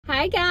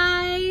Hi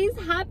guys,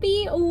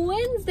 happy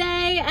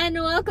Wednesday and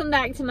welcome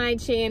back to my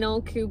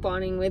channel,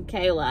 Couponing with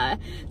Kayla.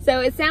 So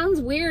it sounds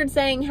weird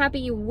saying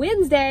happy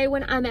Wednesday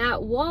when I'm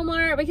at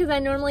Walmart because I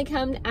normally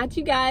come at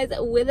you guys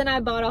with an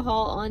Ibotta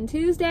haul on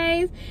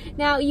Tuesdays.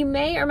 Now you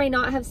may or may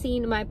not have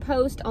seen my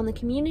post on the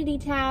community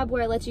tab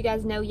where I let you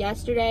guys know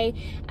yesterday.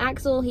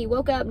 Axel, he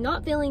woke up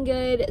not feeling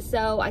good,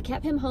 so I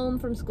kept him home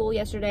from school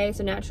yesterday,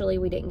 so naturally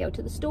we didn't go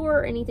to the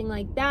store or anything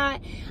like that.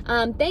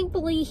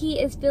 Thankfully he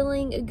is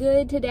feeling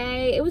good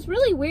today. It was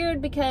really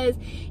weird because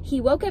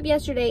he woke up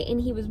yesterday and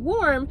he was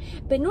warm,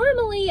 but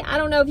normally, I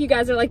don't know if you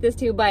guys are like this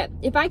too, but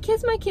if I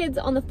kiss my kids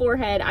on the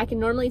forehead, I can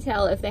normally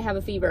tell if they have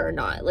a fever or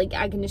not. Like,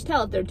 I can just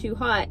tell if they're too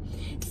hot.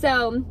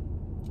 So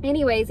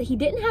anyways, he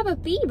didn't have a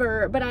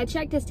fever, but I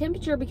checked his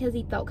temperature because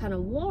he felt kind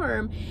of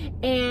warm,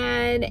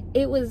 and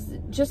it was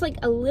just like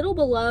a little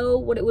below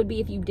what it would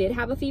be if you did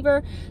have a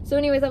fever. So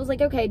anyways, I was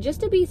like, okay,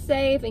 just to be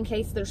safe in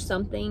case there's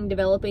something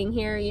developing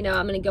here, you know,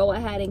 I'm gonna go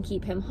ahead and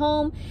keep him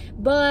home.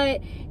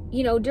 But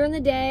you know, during the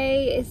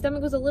day, his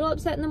stomach was a little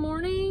upset in the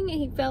morning.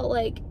 He felt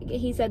like,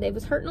 he said it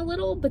was hurting a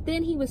little, but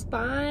then he was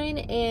fine,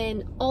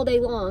 and all day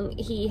long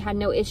he had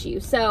no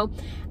issue. So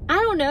I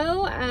don't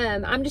know,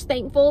 I'm just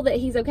thankful that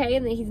he's okay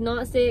and that he's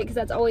not sick, because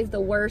that's always the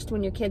worst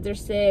when your kids are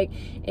sick.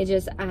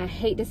 I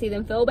hate to see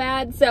them feel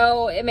bad,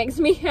 so it makes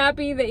me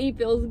happy that he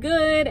feels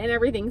good and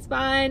everything's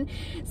fine.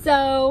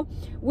 So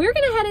we're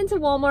gonna head into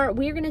Walmart.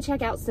 We're gonna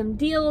check out some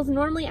deals.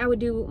 Normally I would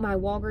do my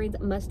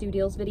Walgreens must-do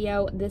deals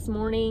video this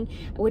morning,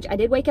 which I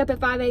did wake up at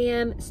 5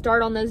 a.m,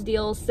 start on those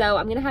deals. So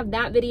I'm gonna have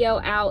that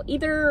video out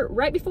either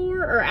right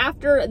before or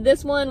after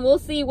this one. We'll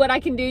see what I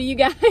can do, you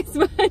guys,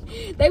 but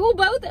they will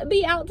both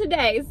be out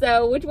today.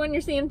 So which one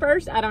you're seeing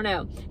first, I don't know.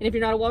 And if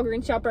you're not a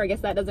Walgreens shopper, I guess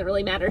that doesn't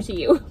really matter to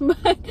you.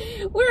 But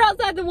we're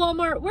outside the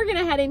Walmart. We're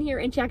gonna head in here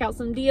and check out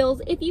some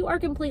deals. If you are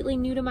completely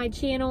new to my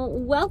channel,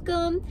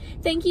 welcome.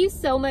 Thank you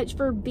so much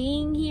for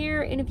being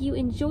here, and if you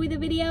enjoy the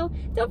video,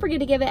 don't forget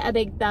to give it a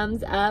big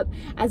thumbs up,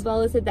 as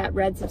well as hit that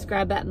red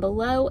subscribe button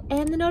below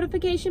and the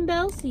notification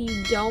bell so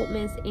you don't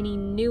miss any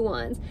new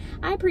ones.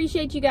 I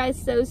appreciate you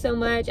guys so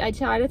much. I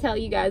try to tell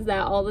you guys that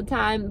all the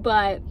time,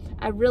 but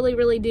I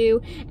really do.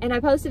 And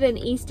I posted an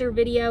Easter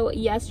video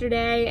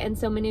yesterday, and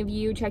so many of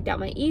you checked out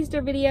my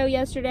Easter video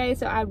yesterday,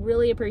 so I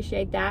really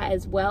appreciate that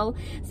as well.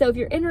 So if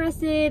you're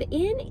interested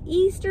in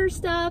Easter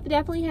stuff,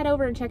 definitely head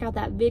over and check out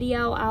that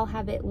video. I'll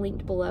have it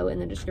linked below in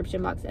the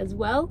description box as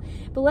well.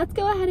 But let's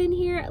go ahead in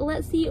here.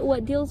 Let's see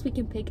what deals we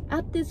can pick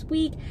up this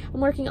week.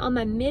 I'm working on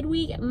my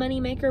midweek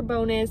moneymaker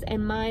bonus,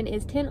 and mine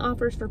is 10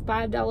 offers for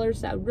 $5,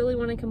 so I really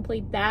want to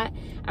complete that.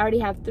 I already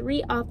have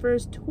 3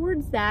 offers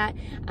towards that,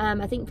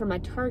 I think for my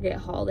Target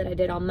haul that I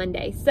did on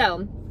Monday.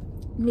 So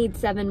need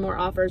 7 more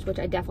offers, which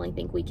I definitely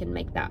think we can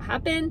make that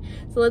happen.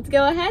 So let's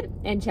go ahead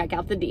and check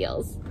out the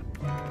deals.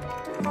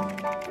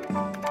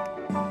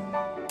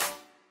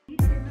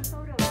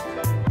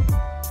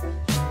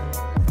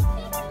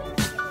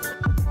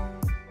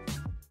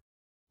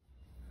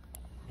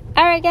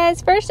 Alright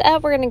guys, first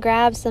up we're going to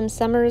grab some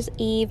Summer's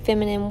Eve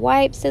feminine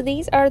wipes. So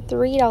these are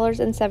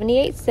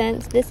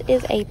 $3.78. This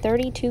is a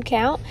 32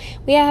 count.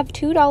 We have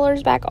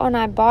 $2 back on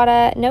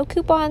Ibotta. No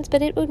coupons,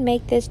 but it would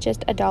make this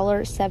just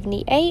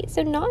 $1.78.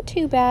 So not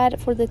too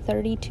bad for the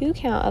 32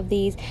 count of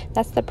these.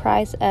 That's the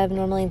price of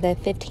normally the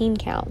 15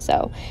 count.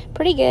 So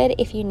pretty good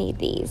if you need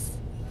these.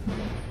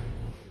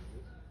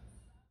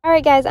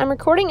 Alright guys, I'm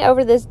recording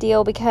over this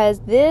deal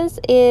because this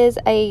is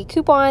a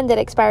coupon that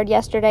expired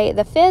yesterday,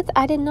 the 5th.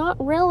 I did not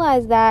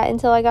realize that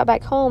until I got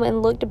back home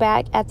and looked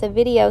back at the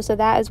video, so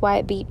that is why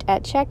it beeped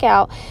at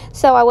checkout.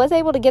 So I was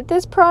able to get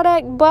this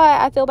product,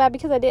 but I feel bad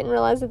because I didn't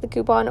realize that the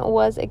coupon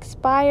was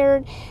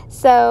expired.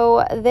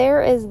 So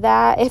there is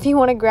that if you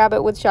want to grab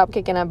it with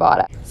Shopkick and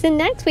Ibotta. So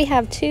next we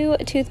have 2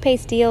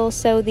 toothpaste deals.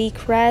 So the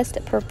Crest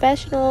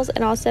Professionals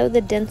and also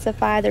the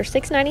Densify. They're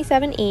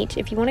 $6.97 each.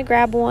 If you want to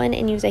grab one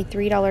and use a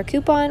 $3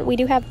 coupon, we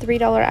do have $3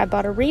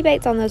 Ibotta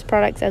rebates on those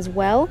products as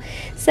well.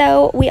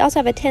 So we also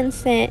have a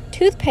 10-cent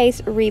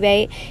toothpaste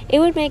rebate. It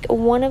would make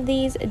one of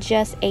these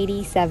just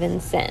 87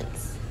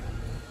 cents.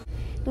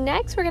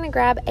 Next, we're going to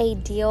grab a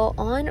deal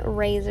on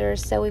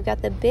razors. So we've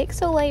got the Bic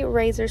Soleil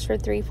razors for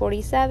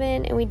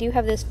 $3.47, and we do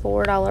have this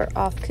 $4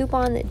 off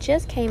coupon that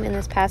just came in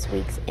this past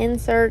week's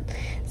insert.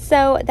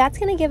 So that's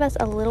going to give us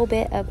a little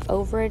bit of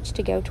overage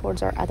to go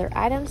towards our other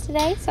items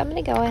today. So I'm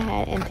going to go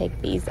ahead and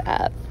pick these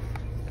up.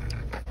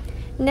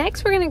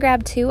 Next, we're going to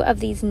grab 2 of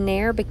these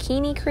Nair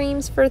bikini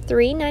creams for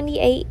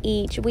 $3.98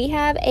 each. We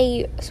have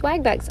a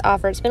swagbucks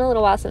offer. It's been a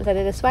little while since I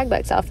did a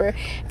swagbucks offer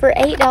for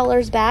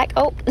 $8 back.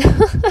 Oh,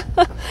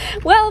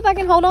 well, if I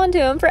can hold on to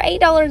them, for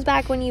 $8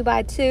 back when you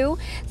buy 2.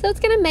 So it's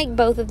going to make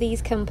both of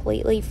these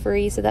completely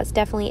free. So that's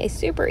definitely a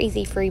super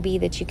easy freebie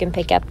that you can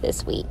pick up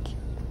this week.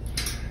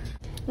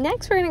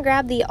 Next, we're going to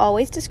grab the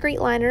Always Discreet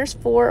liners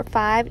for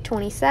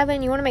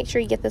 $5.27. You want to make sure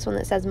you get this one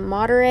that says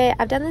moderate.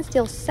 I've done this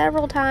deal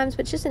several times,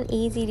 but it's just an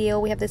easy deal.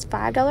 We have this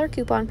 $5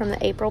 coupon from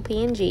the April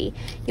P&G.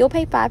 You'll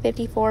pay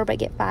 $5.54, but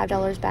get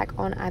 $5 back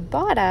on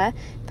Ibotta.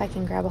 If I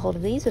can grab a hold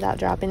of these without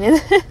dropping it.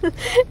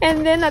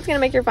 And then that's going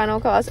to make your final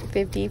cost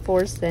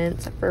 54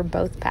 cents for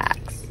both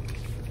packs.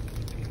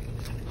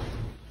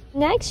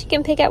 Next, you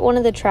can pick up one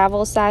of the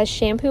travel size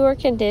shampoo or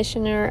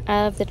conditioner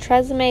of the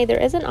TRWCZJR. There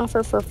is an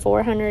offer for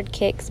 400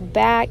 kicks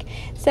back,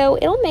 so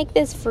it'll make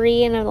this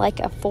free and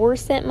like a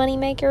 4-cent money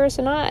maker.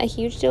 So not a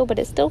huge deal, but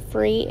it's still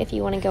free if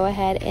you want to go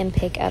ahead and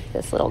pick up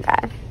this little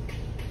guy.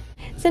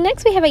 So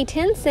next we have a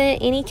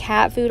 10-cent any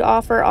cat food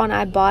offer on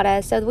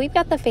Ibotta. So we've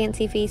got the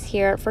Fancy Feast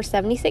here for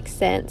 76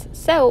 cents.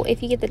 So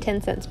if you get the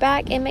 10 cents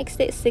back, it makes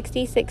it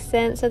 66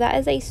 cents. So that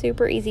is a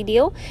super easy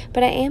deal.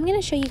 But I am going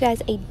to show you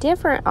guys a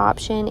different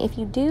option. If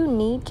you do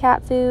need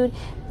cat food,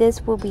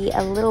 this will be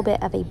a little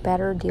bit of a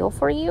better deal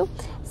for you.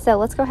 So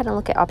let's go ahead and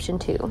look at option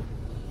 2.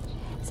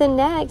 So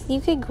next,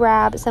 you could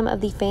grab some of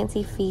the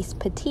Fancy Feast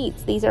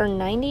Petites. These are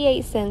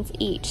 98 cents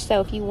each. So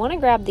if you want to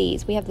grab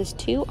these, we have this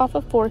 2 off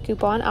of 4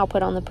 coupon. I'll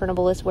put on the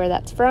printable list where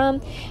that's from.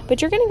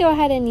 But you're going to go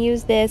ahead and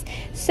use this.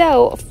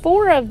 So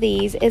 4 of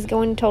these is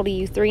going to total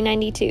you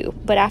 $3.92.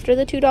 But after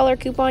the $2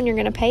 coupon, you're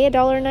going to pay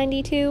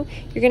 $1.92. You're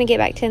going to get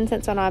back 10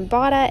 cents on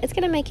Ibotta. It's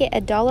going to make it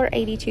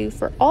 $1.82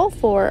 for all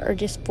 4, or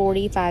just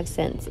 45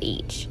 cents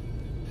each.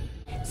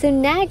 So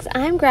next,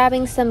 I'm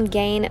grabbing some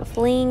Gain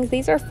Flings.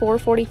 These are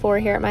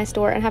 $4.44 here at my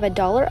store and have a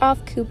 $1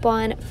 off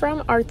coupon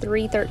from our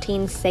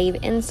 313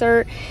 save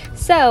insert.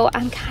 So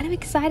I'm kind of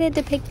excited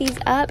to pick these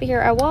up here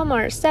at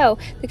Walmart. So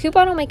the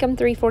coupon will make them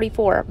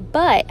 $3.44,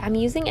 but I'm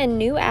using a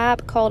new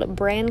app called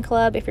Brand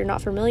Club. If you're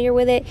not familiar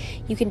with it,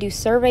 you can do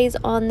surveys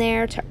on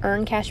there to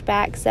earn cash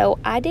back. So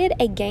I did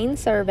a Gain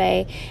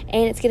survey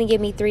and it's going to give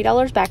me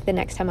 $3 back the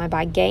next time I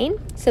buy Gain.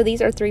 So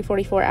these are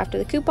 $3.44 after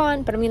the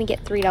coupon, but I'm going to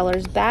get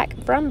 $3 back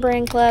from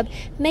Brand Club,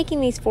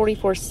 making these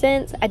 44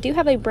 cents. I do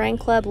have a Brand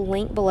Club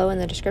link below in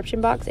the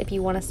description box if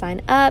you want to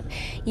sign up.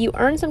 You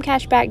earn some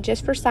cash back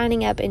just for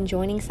signing up and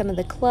joining some of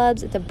the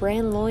clubs. It's a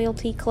brand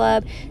loyalty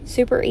club,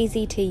 super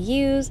easy to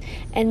use.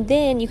 And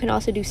then you can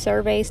also do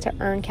surveys to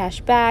earn cash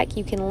back.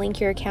 You can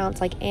link your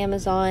accounts like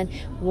Amazon,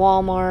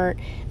 Walmart,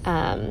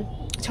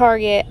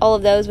 Target, all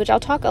of those, which I'll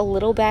talk a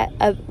little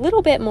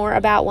bit more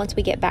about once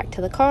we get back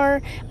to the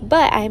car.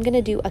 But I am going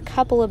to do a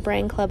couple of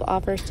Brand Club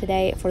offers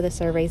today for the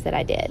surveys that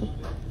I did.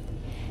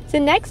 So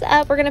next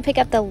up, we're going to pick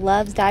up the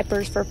Love's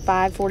diapers for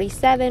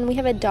 $5.47. We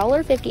have a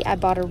 $1.50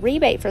 Ibotta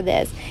rebate for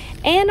this.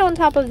 And on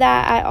top of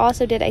that, I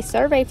also did a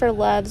survey for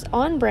Love's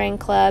on Brand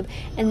Club,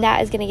 and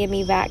that is going to give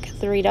me back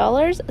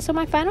 $3. So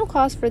my final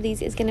cost for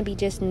these is going to be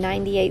just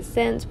 98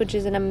 cents, which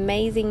is an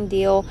amazing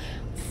deal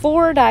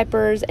for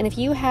diapers. And if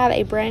you have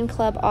a Brand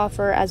Club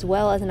offer as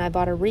well as an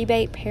Ibotta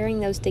rebate, pairing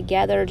those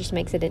together just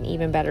makes it an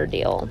even better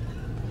deal.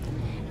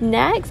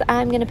 Next,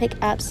 I'm going to pick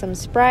up some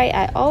Sprite.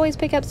 I always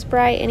pick up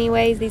Sprite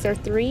anyways. These are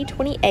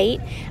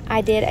 $3.28. I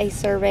did a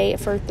survey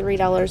for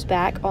 $3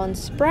 back on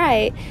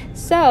Sprite.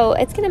 So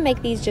it's going to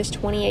make these just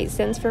 28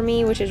 cents for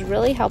me, which is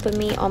really helping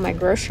me on my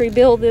grocery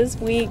bill this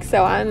week.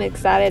 So I'm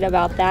excited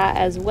about that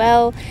as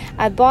well.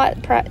 I bought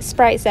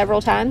Sprite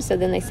several times, so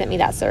then they sent me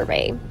that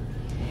survey.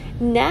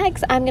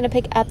 Next, I'm going to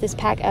pick up this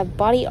pack of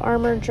Body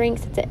Armor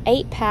drinks. It's an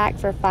 8-pack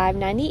for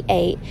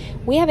 $5.98.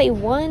 We have a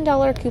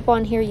 $1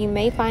 coupon here. You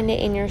may find it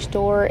in your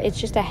store. It's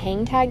just a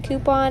hang tag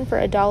coupon for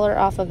 $1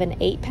 off of an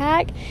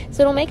 8-pack.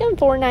 So it'll make them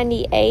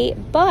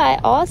 $4.98. But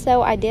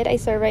also, I did a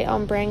survey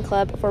on Brand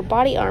Club for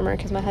Body Armor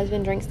because my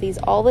husband drinks these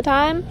all the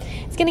time.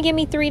 It's going to give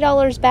me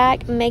 $3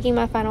 back, making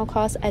my final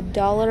cost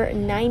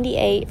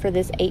 $1.98 for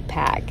this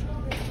 8-pack.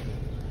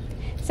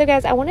 So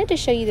guys, I wanted to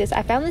show you this.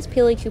 I found this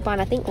Peely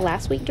coupon, I think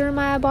last week during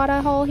my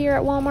Ibotta haul here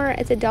at Walmart.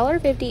 It's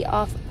 $1.50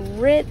 off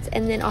Ritz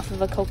and then off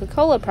of a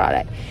Coca-Cola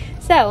product.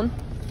 So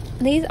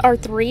these are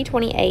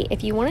 $3.28.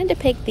 If you wanted to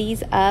pick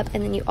these up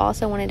and then you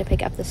also wanted to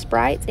pick up the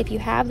Sprites, if you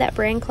have that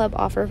Brand Club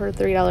offer for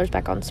 $3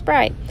 back on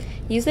Sprite,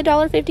 use the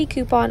 $1.50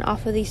 coupon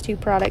off of these two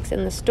products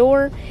in the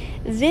store,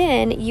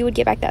 then you would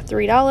get back that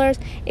 $3.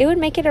 It would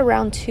make it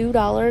around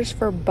 $2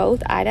 for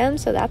both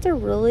items, so that's a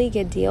really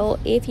good deal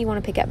if you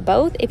want to pick up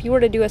both. If you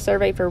were to do a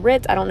survey for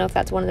Ritz, I don't know if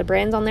that's one of the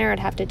brands on there, I'd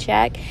have to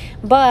check,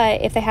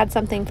 but if they had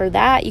something for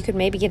that, you could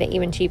maybe get it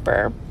even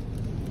cheaper.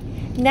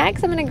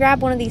 Next, I'm going to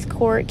grab one of these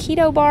Core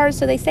Keto bars.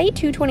 So they say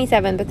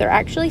 $2.27, but they're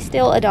actually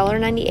still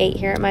 $1.98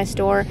 here at my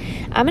store.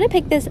 I'm going to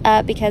pick this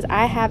up because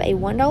I have a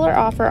 $1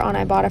 offer on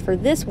Ibotta for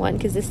this one,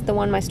 because this is the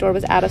one my store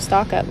was out of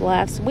stock of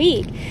last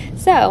week.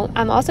 So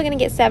I'm also going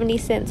to get 70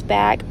 cents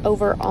back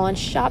over on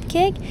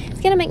Shopkick. It's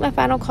going to make my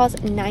final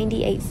cost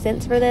 98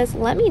 cents for this.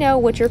 Let me know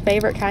what your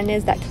favorite kind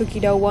is. That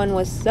cookie dough one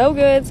was so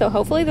good, so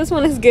hopefully this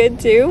one is good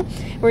too.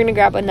 We're going to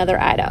grab another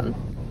item.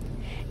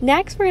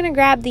 Next, we're going to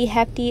grab the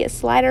Hefty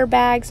slider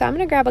bag. So I'm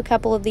going to grab a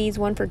couple of these,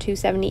 one for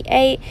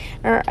 $2.78.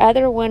 Our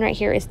other one right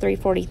here is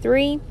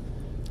 $3.43.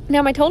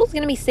 Now my total is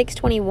going to be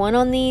 $6.21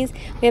 on these.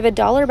 We have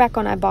 $1 back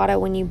on Ibotta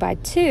when you buy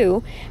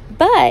 2,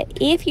 but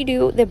if you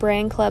do the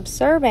Brand Club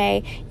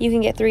survey, you can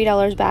get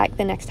 $3 back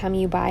the next time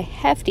you buy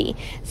Hefty.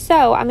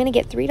 So I'm going to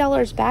get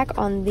 $3 back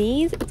on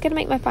these. It's going to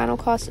make my final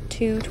cost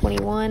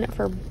 $2.21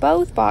 for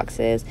both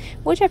boxes,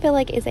 which I feel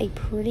like is a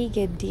pretty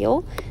good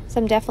deal. So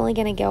I'm definitely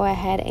going to go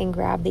ahead and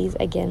grab these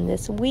again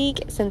this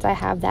week since I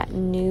have that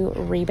new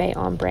rebate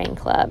on Brand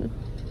Club.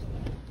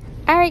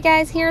 Alright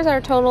guys, here's our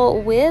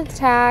total with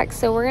tax.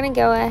 So we're going to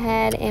go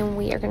ahead and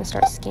we are going to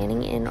start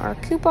scanning in our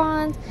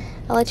coupons.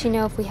 I'll let you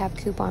know if we have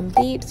coupon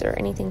beeps or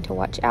anything to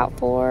watch out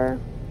for.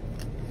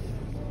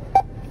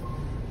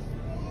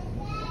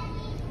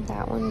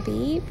 That one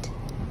beeped.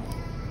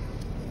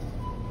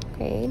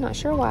 Okay, not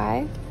sure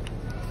why.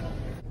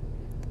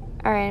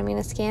 Alright, I'm going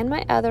to scan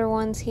my other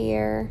ones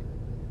here.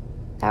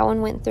 That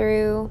one went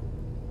through,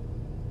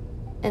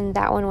 and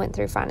that one went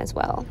through fine as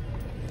well.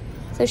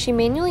 So she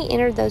manually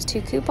entered those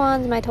 2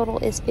 coupons. My total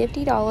is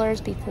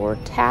 $50 before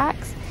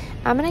tax.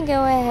 I'm going to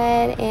go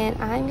ahead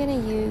and I'm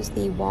going to use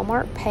the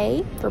Walmart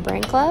Pay for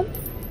Brand Club.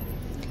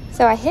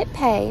 So I hit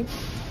pay.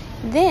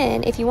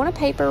 Then if you want a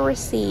paper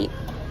receipt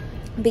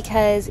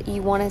because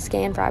you want to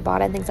scan for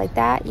Ibotta and things like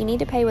that, you need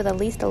to pay with at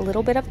least a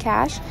little bit of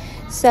cash.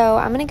 So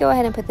I'm going to go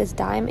ahead and put this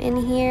dime in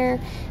here,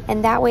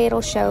 and that way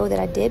it'll show that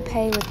I did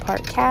pay with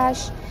part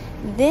cash.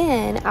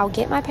 Then I'll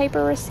get my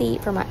paper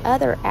receipt for my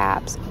other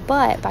apps,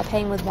 but by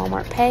paying with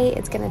Walmart Pay,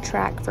 it's going to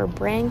track for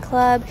Brand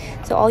Club.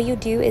 So all you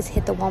do is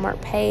hit the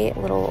Walmart Pay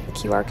little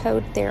QR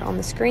code there on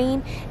the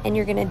screen, and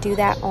you're going to do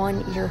that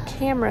on your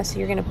camera. So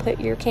you're going to put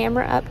your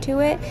camera up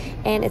to it,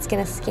 and it's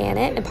going to scan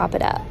it and pop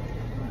it up.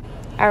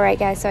 Alright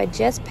guys, so I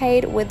just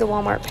paid with the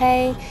Walmart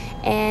Pay,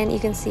 and you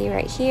can see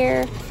right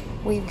here,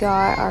 we've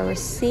got our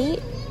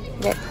receipt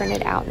that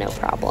printed out no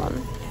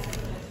problem.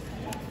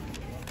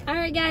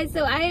 Alright guys,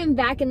 so I am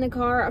back in the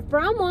car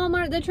from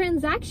Walmart. The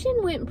transaction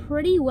went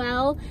pretty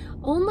well.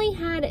 Only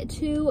had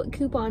 2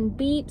 coupon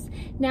beeps.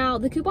 Now,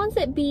 the coupons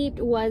that beeped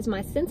was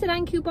my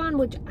Sensodyne coupon,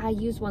 which I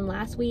used one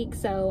last week,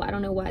 so I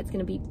don't know why it's going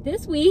to beep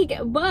this week,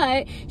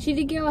 but she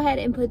did go ahead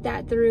and put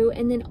that through.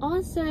 And then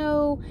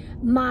also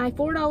my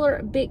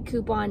 $4 Bic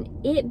coupon,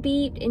 it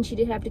beeped, and she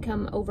did have to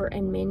come over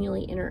and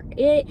manually enter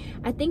it.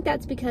 I think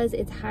that's because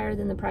it's higher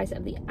than the price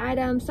of the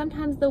item.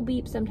 Sometimes they'll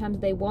beep, sometimes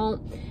they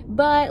won't,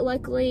 but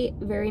luckily,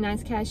 very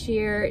nice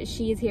cashier.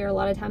 She's here a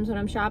lot of times when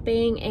I'm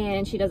shopping,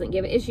 and she doesn't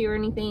give an issue or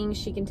anything.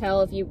 She can tell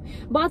if you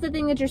bought the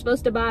thing that you're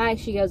supposed to buy,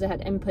 she goes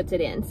ahead and puts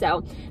it in.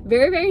 So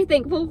very, very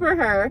thankful for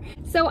her.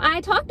 So I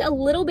talked a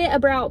little bit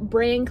about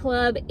Brand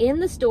Club in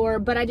the store,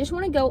 but I just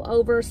want to go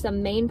over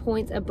some main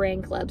points of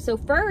Brand Club. So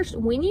first,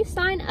 when you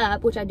sign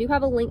up, which I do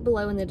have a link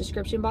below in the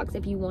description box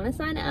if you want to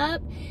sign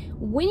up,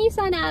 when you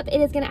sign up, it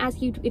is going to ask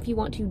you if you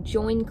want to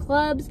join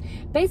clubs.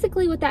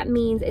 Basically what that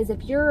means is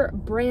if you're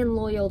brand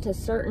loyal to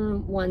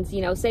certain ones,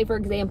 you know, say for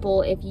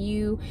example, if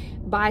you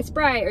buy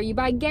Sprite or you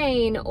buy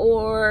Gain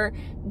or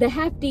the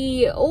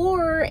Hefty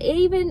or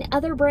even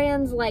other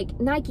brands like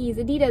Nike's,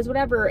 Adidas,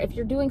 whatever, if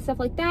you're doing stuff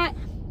like that,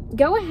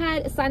 go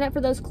ahead, sign up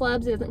for those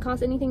clubs. It doesn't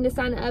cost anything to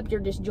sign up.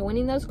 You're just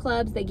joining those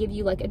clubs. They give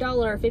you like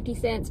 $1 or 50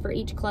 cents for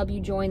each club you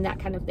join, that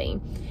kind of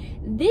thing.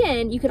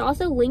 Then you can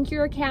also link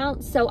your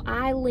account. So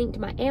I linked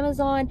my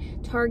Amazon,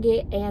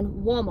 Target, and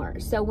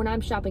Walmart. So when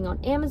I'm shopping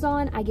on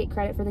Amazon, I get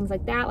credit for things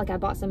like that. Like I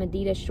bought some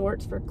Adidas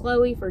shorts for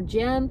Chloe for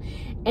Jim,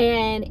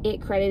 and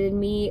it credited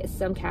me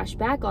some cash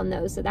back on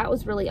those. So that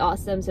was really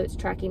awesome. So it's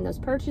tracking those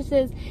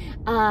purchases.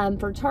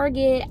 For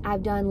Target,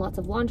 I've done lots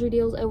of laundry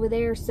deals over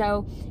there.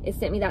 So it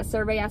sent me that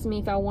survey asking me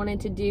if I wanted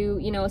to do,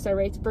 you know, a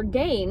survey for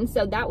Gain.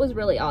 So that was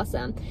really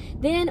awesome.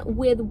 Then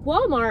with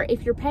Walmart,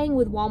 if you're paying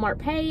with Walmart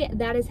Pay,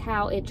 that is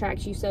how it tracks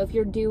you. So if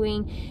you're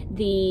doing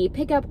the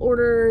pickup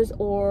orders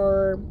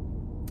or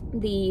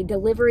the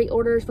delivery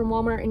orders from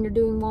Walmart and you're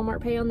doing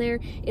Walmart Pay on there,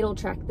 it'll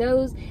track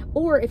those.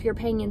 Or if you're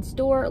paying in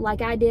store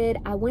like I did,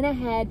 I went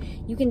ahead,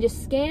 you can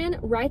just scan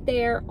right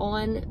there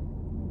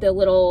on the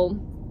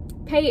little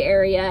pay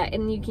area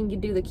and you can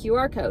do the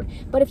QR code.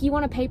 But if you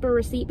want a paper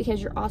receipt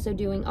because you're also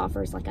doing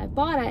offers like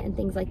Ibotta and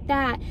things like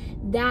that,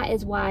 that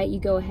is why you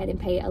go ahead and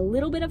pay a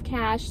little bit of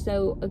cash,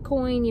 so a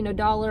coin, you know,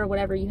 dollar,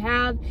 whatever you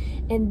have,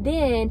 and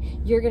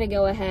then you're gonna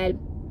go ahead,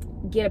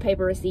 get a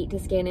paper receipt to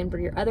scan in for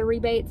your other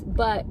rebates.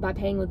 But by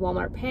paying with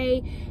Walmart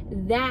Pay,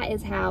 that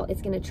is how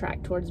it's gonna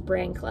track towards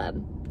Brand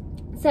Club.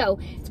 So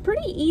it's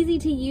pretty easy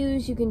to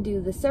use. You can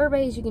do the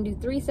surveys. You can do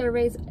 3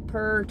 surveys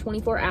per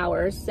 24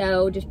 hours.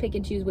 So just pick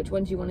and choose which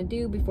ones you want to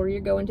do before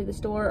you're going to the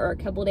store, or a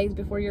couple days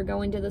before you're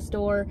going to the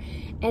store.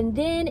 And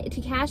then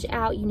to cash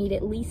out, you need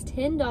at least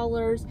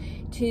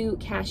 $10 to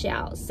cash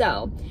out.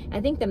 So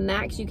I think the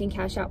max you can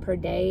cash out per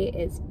day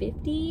is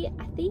 $50,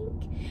 I think.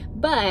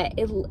 but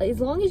as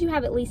long as you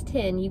have at least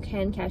 10, you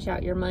can cash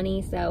out your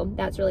money. So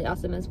that's really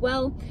awesome as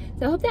well.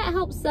 So I hope that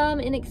helps some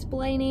in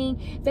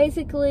explaining.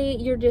 Basically,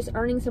 you're just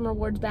earning some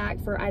rewards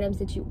back for items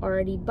that you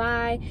already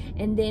buy,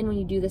 and then when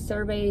you do the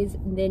surveys,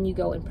 then you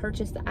go and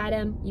purchase the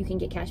item, you can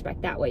get cash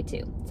back that way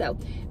too. So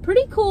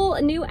pretty cool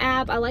new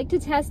app. I like to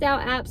test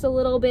out apps a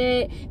little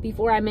bit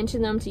before I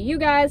mention them to you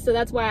guys, so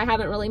that's why I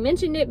haven't really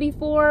mentioned it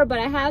before, but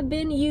I have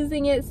been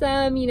using it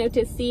some, you know,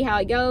 to see how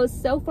it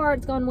goes. So far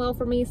it's gone well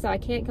for me, so I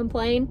can't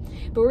complain.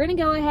 But we're gonna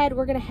go ahead,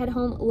 we're gonna head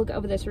home, look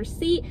over this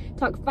receipt,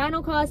 talk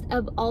final cost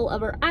of all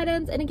of our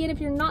items. And again,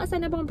 if you're not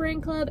signed up on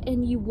Brand Club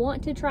and you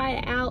want to try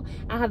it out,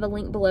 I have a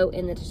link below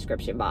in the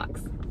description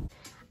box.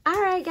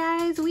 Alright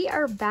guys, we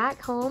are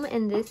back home,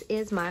 and this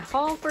is my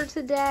haul for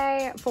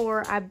today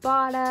for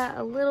Ibotta,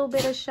 a little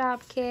bit of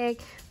Shopkick,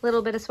 a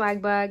little bit of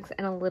Swagbucks,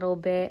 and a little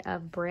bit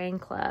of Brand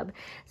Club.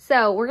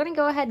 So we're going to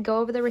go ahead and go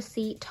over the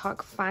receipt,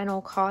 talk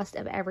final cost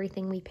of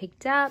everything we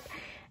picked up.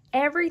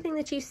 Everything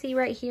that you see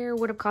right here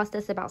would have cost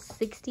us about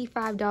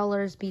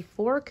 $65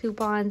 before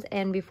coupons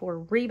and before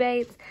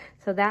rebates.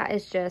 So that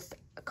is just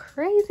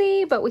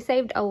crazy, but we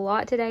saved a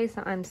lot today,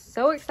 so I'm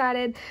so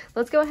excited.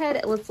 Let's go ahead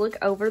and let's look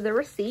over the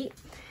receipt.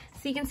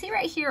 So you can see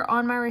right here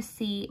on my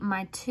receipt,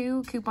 my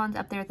 2 coupons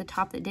up there at the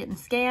top that didn't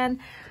scan.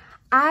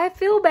 I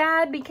feel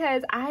bad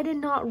because I did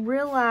not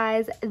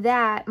realize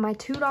that my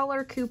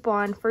 $2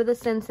 coupon for the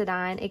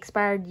Sensodyne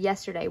expired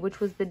yesterday, which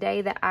was the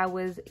day that I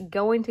was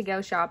going to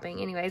go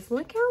shopping. Anyways,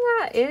 look how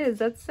that is.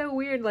 That's so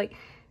weird. Like,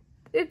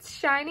 it's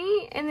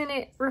shiny and then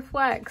it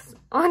reflects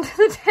onto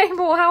the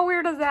table. How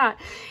weird is that?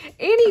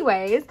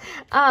 Anyways,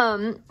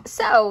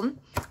 so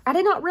I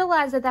did not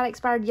realize that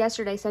expired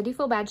yesterday, so I do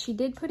feel bad. She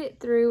did put it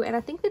through, and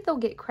I think that they'll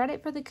get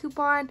credit for the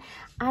coupon.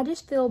 I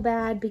just feel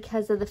bad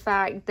because of the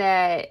fact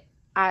that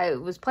I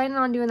was planning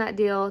on doing that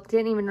deal,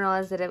 didn't even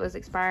realize that it was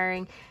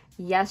expiring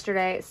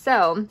yesterday.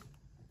 So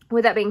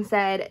with that being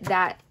said,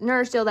 that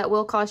Nourish deal, that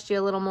will cost you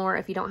a little more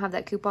if you don't have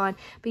that coupon.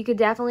 But you could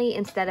definitely,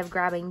 instead of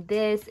grabbing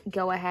this,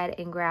 go ahead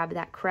and grab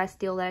that Crest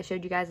deal that I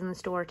showed you guys in the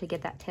store to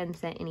get that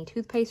 10-cent any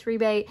toothpaste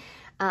rebate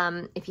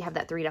if you have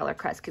that $3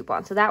 Crest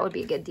coupon. So that would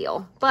be a good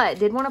deal. But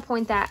did want to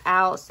point that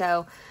out.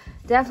 So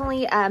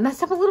definitely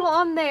messed up a little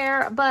on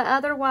there. But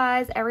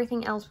otherwise,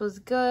 everything else was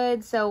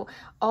good. So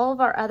all of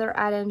our other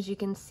items you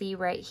can see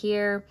right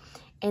here.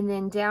 And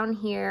then down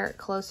here,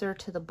 closer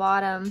to the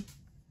bottom,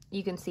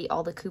 you can see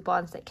all the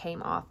coupons that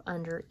came off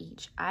under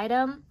each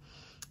item,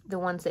 the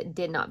ones that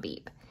did not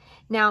beep.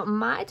 Now,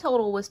 my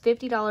total was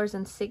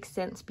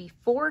 $50.06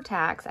 before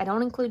tax. I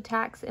don't include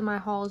tax in my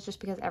hauls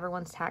just because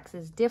everyone's tax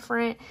is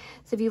different.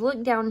 So if you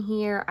look down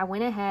here, I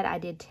went ahead, I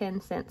did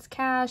 10 cents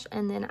cash,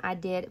 and then I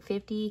did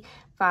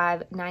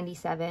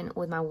 $55.97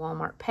 with my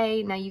Walmart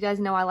Pay. Now, you guys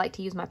know I like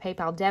to use my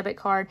PayPal debit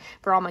card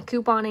for all my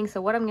couponing. So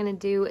what I'm going to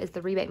do is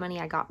the rebate money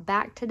I got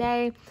back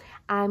today,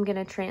 I'm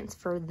going to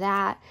transfer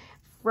that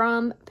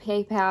from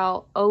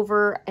PayPal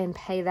over and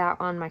pay that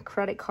on my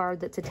credit card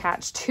that's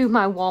attached to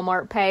my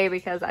Walmart Pay,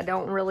 because I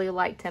don't really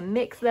like to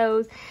mix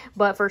those,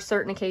 but for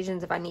certain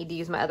occasions, if I need to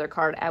use my other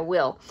card, I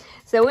will.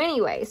 So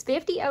anyways,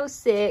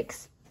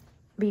 $50.06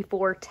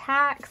 before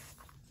tax.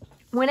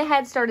 Went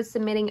ahead, started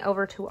submitting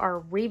over to our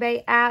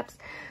rebate apps.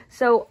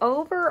 So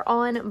over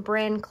on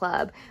Brand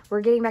Club,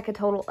 we're getting back a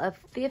total of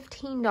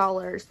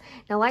 $15.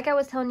 Now, like I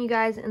was telling you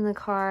guys in the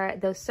car,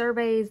 those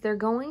surveys, they're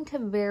going to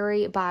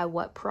vary by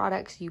what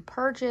products you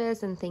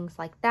purchase and things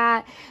like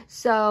that.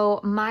 So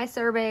my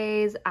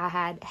surveys, I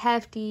had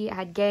Hefty, I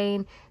had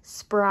Gain,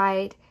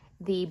 Sprite,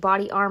 the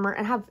Body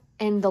Armor,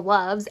 and the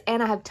Loves,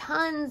 and I have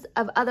tons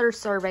of other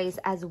surveys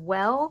as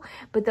well,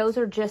 but those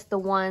are just the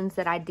ones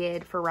that I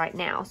did for right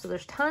now. So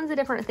there's tons of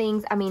different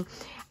things. I mean,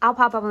 I'll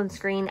pop up on the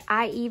screen.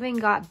 I even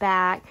got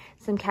back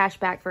some cash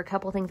back for a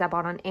couple things I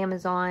bought on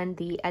Amazon.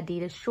 The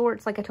Adidas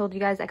shorts, like I told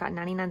you guys, I got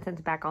 99 cents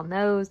back on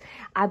those.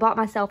 I bought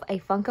myself a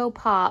Funko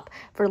Pop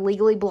for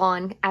Legally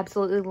Blonde.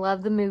 Absolutely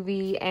love the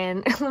movie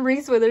and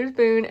Reese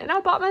Witherspoon. And I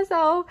bought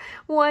myself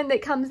one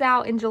that comes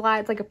out in July.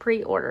 It's like a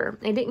pre-order.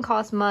 It didn't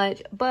cost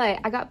much, but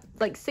I got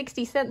like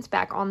 60 cents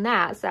back on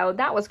that. So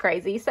that was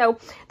crazy. So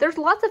there's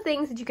lots of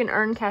things that you can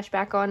earn cash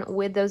back on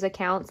with those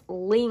accounts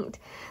linked.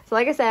 So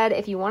like I said,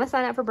 if you want to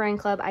sign up for Brand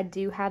Club, I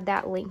do have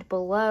that linked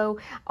below.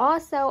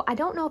 Also, I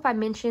don't know if I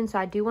mentioned, so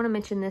I do want to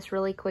mention this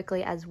really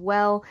quickly as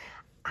well.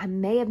 I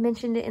may have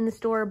mentioned it in the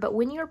store, but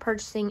when you're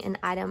purchasing an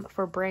item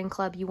for Brand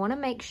Club, you want to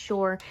make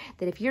sure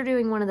that if you're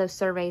doing one of those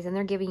surveys and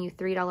they're giving you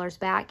 $3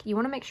 back, you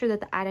want to make sure that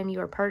the item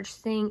you are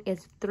purchasing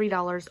is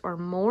 $3 or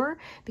more,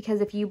 because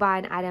if you buy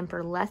an item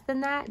for less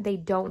than that, they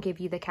don't give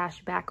you the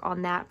cash back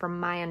on that, from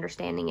my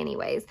understanding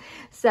anyways.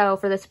 So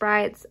for the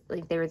Sprites,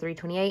 like, they were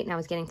 $3.28 and I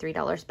was getting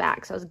 $3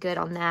 back, so I was good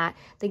on that.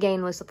 The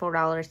Gain was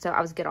 $4, so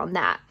I was good on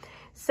that.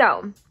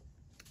 So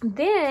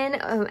then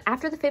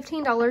after the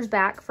 $15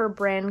 back for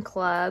Brand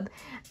Club,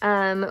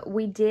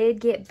 we did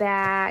get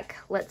back,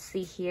 let's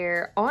see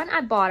here, on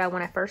Ibotta,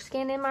 when I first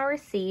scanned in my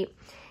receipt,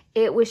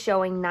 it was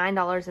showing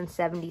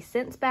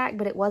 $9.70 back,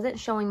 but it wasn't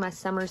showing my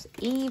Summer's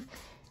Eve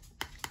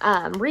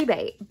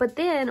rebate. But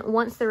then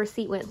once the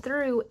receipt went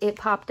through, it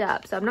popped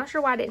up. So I'm not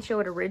sure why I didn't show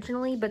it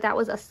originally, but that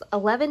was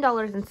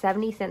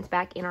 $11.70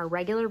 back in our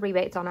regular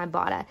rebates on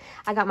Ibotta.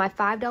 I got my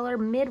 $5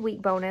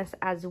 midweek bonus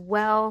as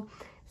well.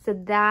 So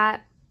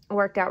that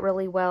worked out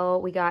really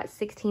well. We got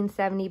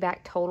 $16.70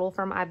 back total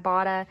from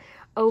Ibotta.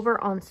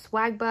 Over on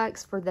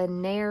swagbucks for the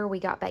Nair, we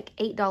got back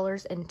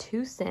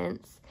 $8.02.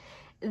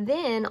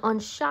 Then on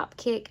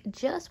shopkick,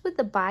 just with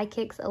the buy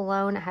kicks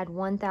alone, I had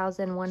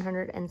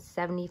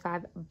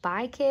 1,175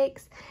 buy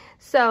kicks.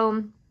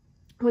 So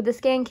with the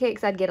scan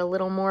kicks, I'd get a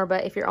little more,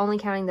 but if you're only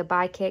counting the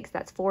buy kicks,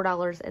 that's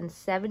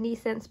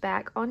 $4.70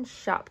 back on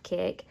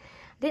shopkick.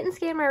 Didn't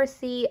scan my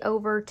receipt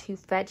over to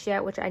Fetch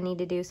yet, which I need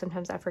to do.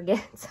 Sometimes I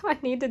forget, so I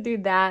need to do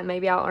that.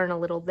 Maybe I'll earn a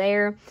little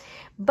there.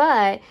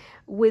 But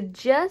with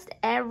just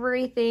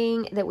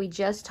everything that we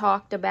just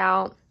talked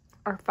about,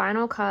 our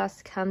final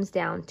cost comes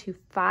down to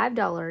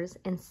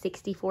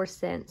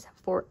 $5.64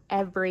 for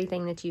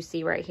everything that you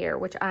see right here,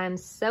 which I'm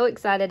so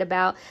excited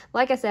about.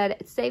 Like I said,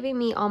 it's saving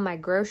me on my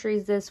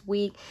groceries this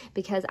week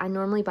because I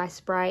normally buy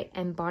Sprite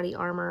and Body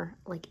Armor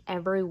like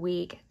every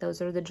week.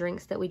 Those are the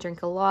drinks that we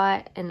drink a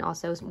lot, and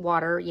also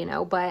water, you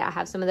know, but I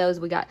have some of those.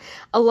 We got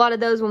a lot of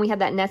those when we had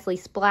that Nestle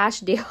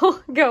Splash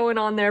deal going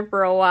on there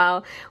for a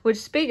while, which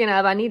speaking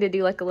of, I need to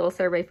do like a little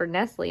survey for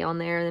Nestle on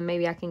there, and then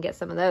maybe I can get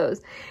some of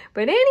those.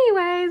 But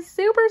anyways,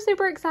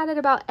 super excited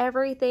about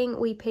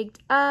everything we picked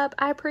up.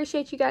 I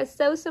appreciate you guys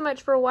so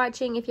much for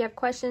watching. If you have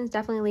questions,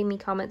 definitely leave me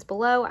comments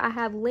below. I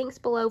have links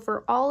below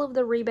for all of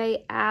the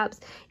rebate apps.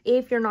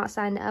 If you're not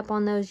signed up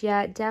on those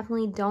yet,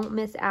 definitely don't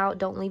miss out.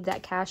 Don't leave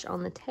that cash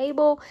on the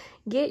table.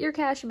 Get your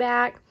cash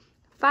back.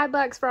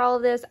 $5 for all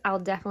of this, I'll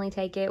definitely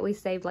take it. We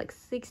saved like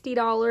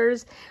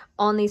 $60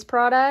 on these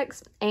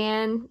products,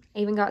 and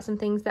even got some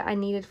things that I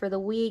needed for the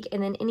week.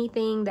 And then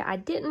anything that I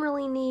didn't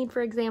really need,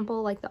 for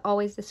example, like the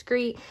Always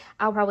Discreet,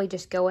 I'll probably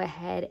just go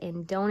ahead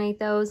and donate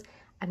those.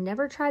 I've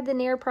never tried the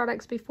Nair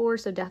products before,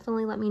 so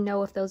definitely let me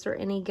know if those are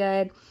any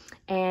good.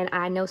 And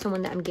I know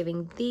someone that I'm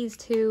giving these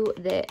to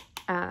that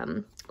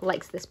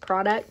likes this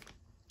product.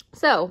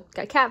 So,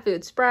 got cat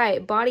food,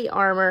 Sprite, Body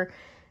Armor,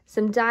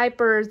 some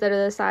diapers that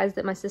are the size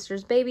that my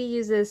sister's baby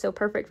uses, so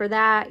perfect for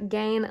that.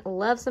 Gain,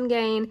 love some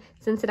Gain.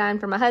 Sensodyne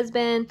for my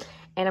husband.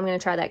 And I'm going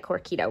to try that core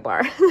keto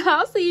bar.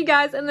 I'll see you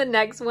guys in the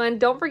next one.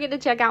 Don't forget to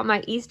check out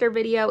my Easter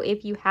video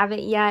if you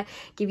haven't yet.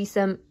 Give you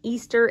some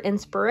Easter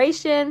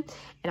inspiration.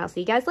 And I'll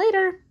see you guys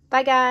later.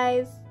 Bye,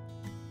 guys.